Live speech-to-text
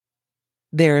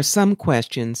There are some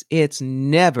questions it's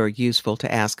never useful to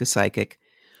ask a psychic,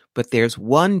 but there's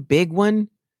one big one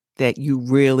that you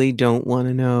really don't want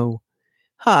to know.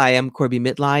 Hi, I'm Corby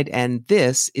Mitleid, and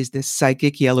this is the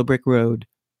Psychic Yellow Brick Road.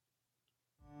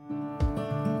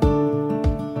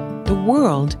 The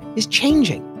world is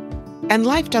changing, and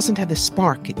life doesn't have the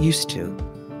spark it used to.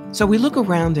 So we look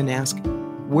around and ask,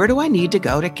 where do I need to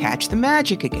go to catch the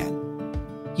magic again?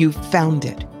 You've found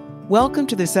it. Welcome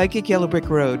to the Psychic Yellow Brick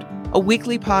Road, a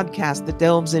weekly podcast that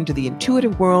delves into the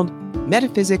intuitive world,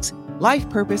 metaphysics, life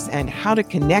purpose, and how to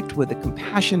connect with the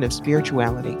compassion of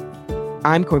spirituality.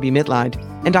 I'm Corby Mitleid,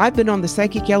 and I've been on the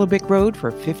Psychic Yellow Brick Road for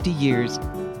 50 years.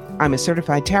 I'm a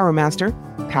certified tarot master,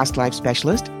 past life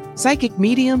specialist, psychic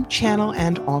medium, channel,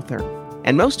 and author.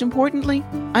 And most importantly,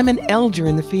 I'm an elder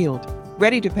in the field,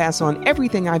 ready to pass on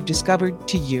everything I've discovered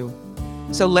to you.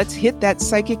 So let's hit that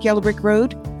Psychic Yellow Brick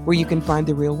Road where you can find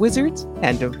the real wizards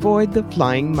and avoid the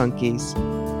flying monkeys.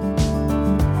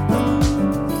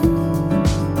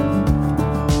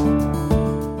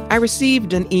 I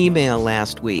received an email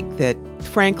last week that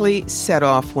frankly set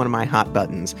off one of my hot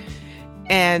buttons.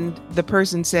 And the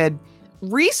person said,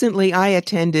 recently I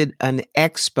attended an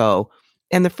expo,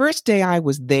 and the first day I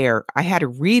was there, I had a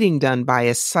reading done by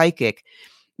a psychic.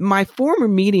 My former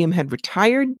medium had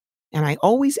retired, and I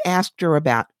always asked her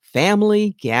about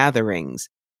family gatherings.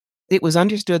 It was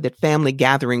understood that family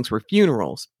gatherings were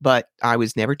funerals, but I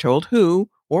was never told who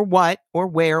or what or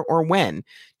where or when,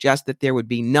 just that there would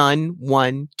be none,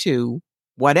 one, two,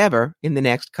 whatever in the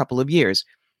next couple of years,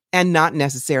 and not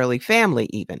necessarily family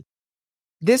even.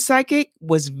 This psychic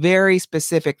was very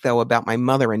specific, though, about my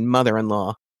mother and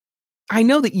mother-in-law. I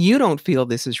know that you don't feel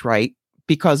this is right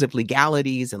because of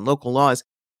legalities and local laws,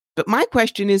 but my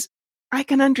question is, I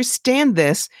can understand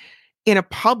this in a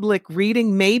public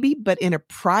reading, maybe, but in a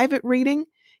private reading,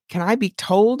 can I be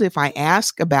told if I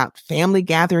ask about family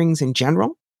gatherings in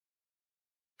general?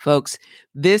 Folks,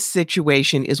 this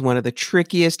situation is one of the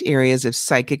trickiest areas of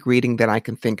psychic reading that I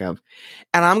can think of.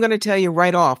 And I'm going to tell you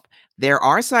right off, there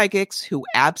are psychics who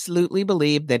absolutely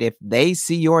believe that if they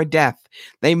see your death,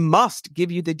 they must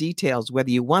give you the details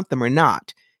whether you want them or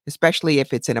not, especially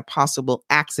if it's in a possible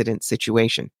accident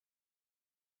situation.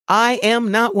 I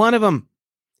am not one of them.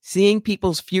 Seeing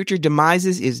people's future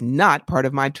demises is not part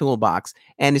of my toolbox,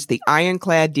 and it's the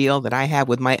ironclad deal that I have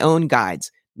with my own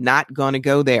guides. Not going to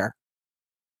go there.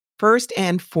 First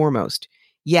and foremost,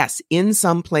 yes, in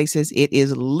some places it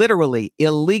is literally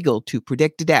illegal to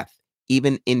predict death,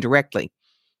 even indirectly.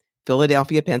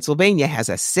 Philadelphia, Pennsylvania has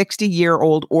a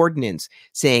 60-year-old ordinance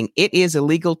saying it is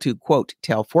illegal to, quote,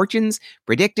 tell fortunes,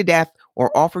 predict a death,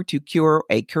 or offer to cure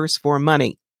a curse for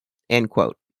money, end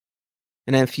quote.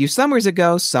 And a few summers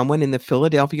ago, someone in the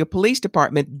Philadelphia Police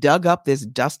Department dug up this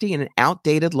dusty and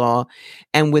outdated law,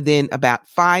 and within about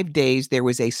 5 days, there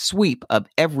was a sweep of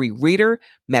every reader,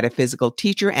 metaphysical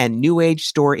teacher, and New Age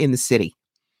store in the city.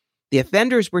 The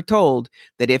offenders were told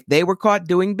that if they were caught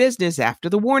doing business after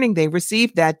the warning they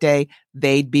received that day,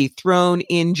 they'd be thrown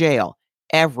in jail.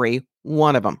 Every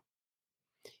one of them.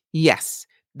 Yes,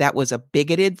 that was a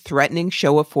bigoted, threatening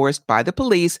show of force by the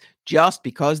police just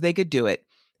because they could do it.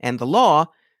 And the law,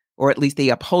 or at least the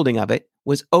upholding of it,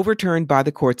 was overturned by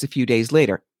the courts a few days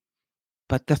later.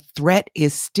 But the threat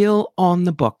is still on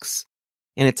the books.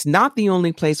 And it's not the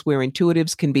only place where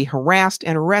intuitives can be harassed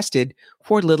and arrested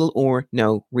for little or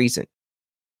no reason.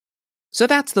 So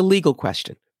that's the legal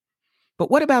question. But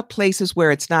what about places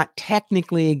where it's not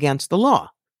technically against the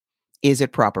law? Is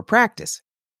it proper practice?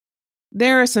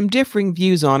 There are some differing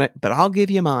views on it, but I'll give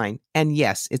you mine. And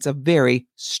yes, it's a very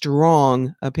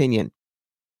strong opinion.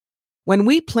 When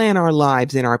we plan our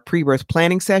lives in our pre-birth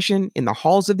planning session in the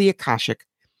halls of the Akashic,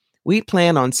 we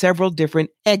plan on several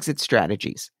different exit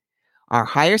strategies. Our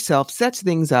higher self sets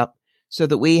things up so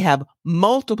that we have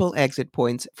multiple exit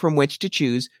points from which to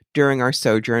choose during our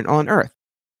sojourn on Earth.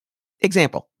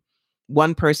 Example,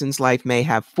 one person's life may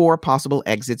have 4 possible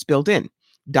exits built in: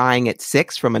 dying at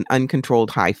 6 from an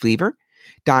uncontrolled high fever,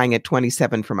 dying at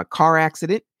 27 from a car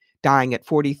accident, dying at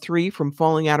 43 from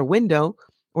falling out a window,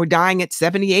 or dying at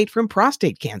 78 from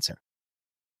prostate cancer.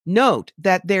 Note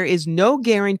that there is no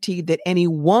guarantee that any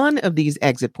one of these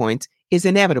exit points is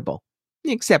inevitable,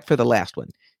 except for the last one,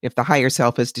 if the higher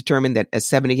self has determined that a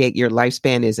 78-year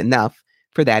lifespan is enough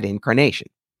for that incarnation.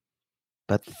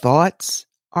 But thoughts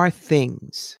are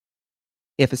things.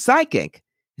 If a psychic,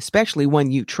 especially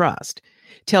one you trust,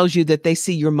 tells you that they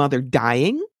see your mother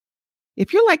dying,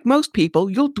 if you're like most people,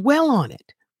 you'll dwell on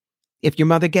it. If your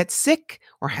mother gets sick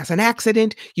or has an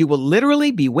accident, you will literally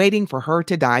be waiting for her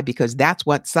to die because that's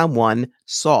what someone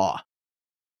saw.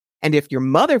 And if your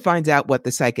mother finds out what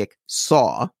the psychic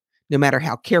saw, No matter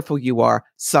how careful you are,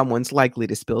 someone's likely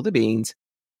to spill the beans.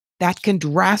 That can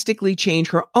drastically change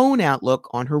her own outlook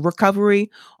on her recovery,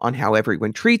 on how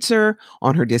everyone treats her,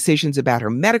 on her decisions about her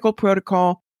medical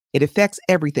protocol. It affects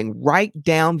everything right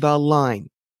down the line.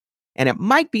 And it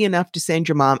might be enough to send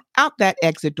your mom out that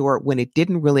exit door when it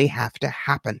didn't really have to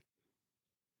happen.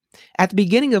 At the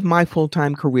beginning of my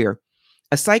full-time career,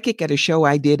 a psychic at a show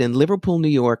I did in Liverpool, New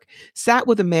York, sat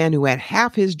with a man who had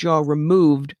half his jaw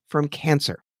removed from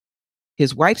cancer.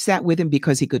 His wife sat with him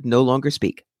because he could no longer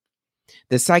speak.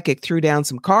 The psychic threw down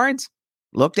some cards,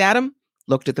 looked at him,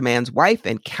 looked at the man's wife,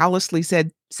 and callously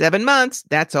said, 7 months,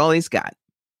 that's all he's got.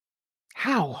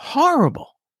 How horrible.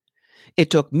 It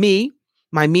took me,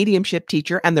 my mediumship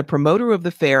teacher, and the promoter of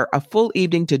the fair a full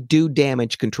evening to do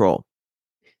damage control.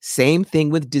 Same thing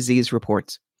with disease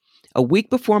reports. A week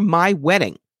before my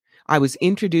wedding, I was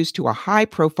introduced to a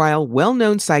high-profile,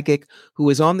 well-known psychic who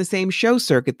was on the same show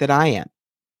circuit that I am.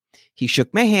 He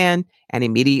shook my hand and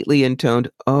immediately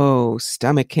intoned, "Oh,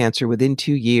 stomach cancer within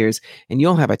 2 years, and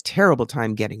you'll have a terrible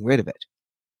time getting rid of it."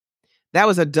 That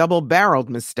was a double-barreled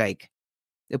mistake.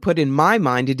 It put in my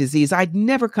mind a disease I'd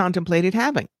never contemplated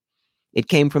having. It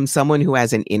came from someone who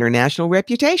has an international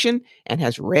reputation and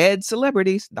has read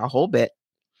celebrities, the whole bit.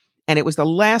 And it was the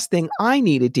last thing I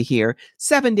needed to hear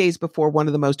 7 days before one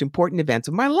of the most important events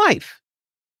of my life.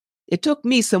 It took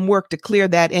me some work to clear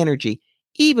that energy,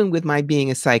 even with my being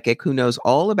a psychic who knows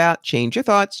all about change your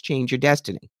thoughts, change your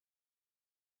destiny.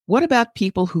 What about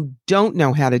people who don't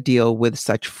know how to deal with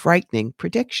such frightening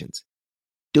predictions?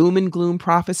 Doom and gloom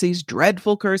prophecies,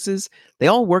 dreadful curses, they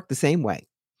all work the same way.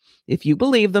 If you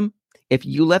believe them, if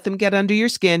you let them get under your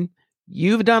skin,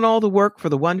 you've done all the work for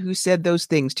the one who said those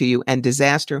things to you, and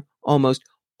disaster almost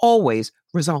always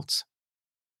results.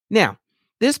 Now,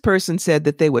 this person said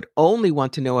that they would only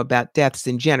want to know about deaths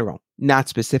in general, not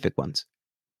specific ones.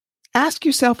 Ask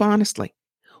yourself honestly,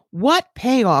 what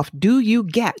payoff do you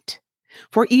get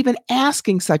for even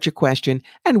asking such a question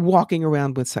and walking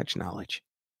around with such knowledge?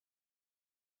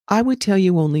 I would tell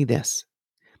you only this: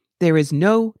 there is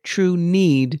no true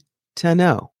need to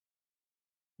know.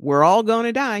 We're all going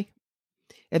to die.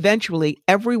 Eventually,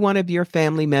 every one of your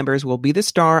family members will be the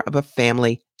star of a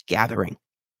family gathering.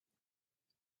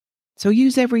 So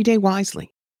use every day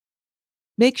wisely.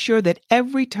 Make sure that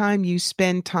every time you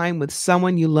spend time with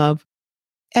someone you love,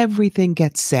 everything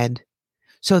gets said,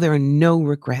 so there are no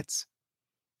regrets.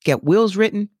 Get wills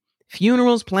written,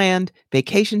 funerals planned,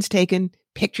 vacations taken,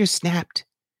 pictures snapped.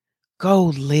 Go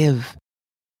live.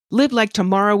 Live like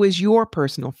tomorrow is your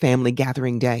personal family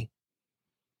gathering day.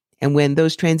 And when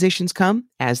those transitions come,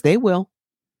 as they will,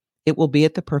 it will be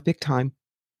at the perfect time.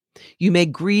 You may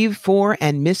grieve for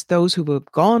and miss those who have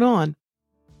gone on,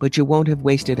 but you won't have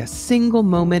wasted a single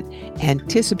moment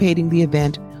anticipating the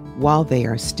event while they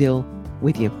are still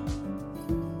with you.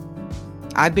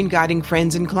 I've been guiding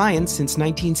friends and clients since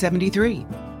 1973.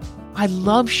 I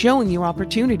love showing you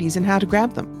opportunities and how to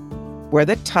grab them, where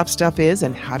the tough stuff is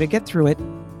and how to get through it,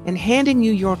 and handing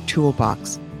you your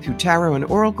toolbox through tarot and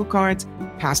oracle cards,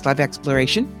 past life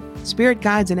exploration, spirit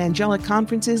guides and angelic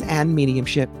conferences, and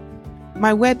mediumship.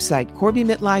 My website,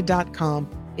 CorbyMitleid.com,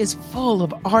 is full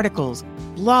of articles,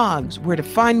 blogs, where to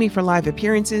find me for live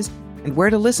appearances, and where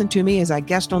to listen to me as I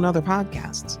guest on other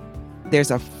podcasts.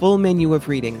 There's a full menu of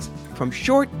readings, from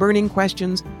short burning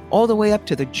questions all the way up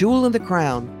to the jewel in the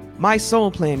crown, my soul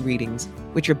plan readings,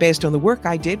 which are based on the work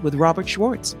I did with Robert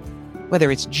Schwartz. Whether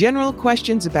it's general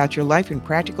questions about your life in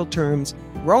practical terms,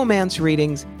 romance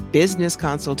readings, business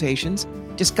consultations,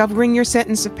 discovering your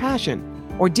sentence of passion,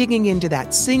 or digging into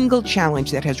that single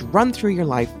challenge that has run through your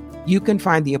life, you can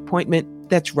find the appointment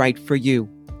that's right for you.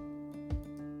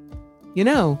 You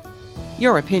know,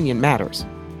 your opinion matters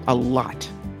a lot.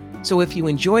 So if you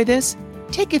enjoy this,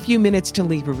 take a few minutes to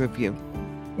leave a review.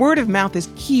 Word of mouth is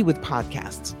key with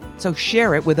podcasts, so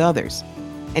share it with others.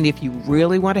 And if you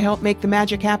really want to help make the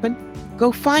magic happen,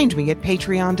 go find me at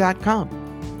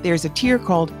patreon.com. There's a tier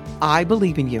called I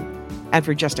Believe in You. And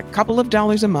for just a couple of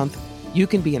dollars a month, you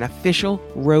can be an official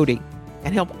roadie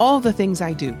and help all the things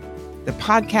I do. The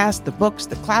podcast, the books,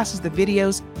 the classes, the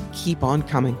videos, keep on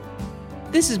coming.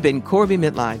 This has been Corby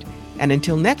Mitleid. And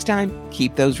until next time,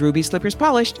 keep those ruby slippers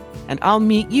polished, and I'll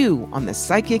meet you on the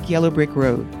psychic yellow brick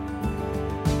road.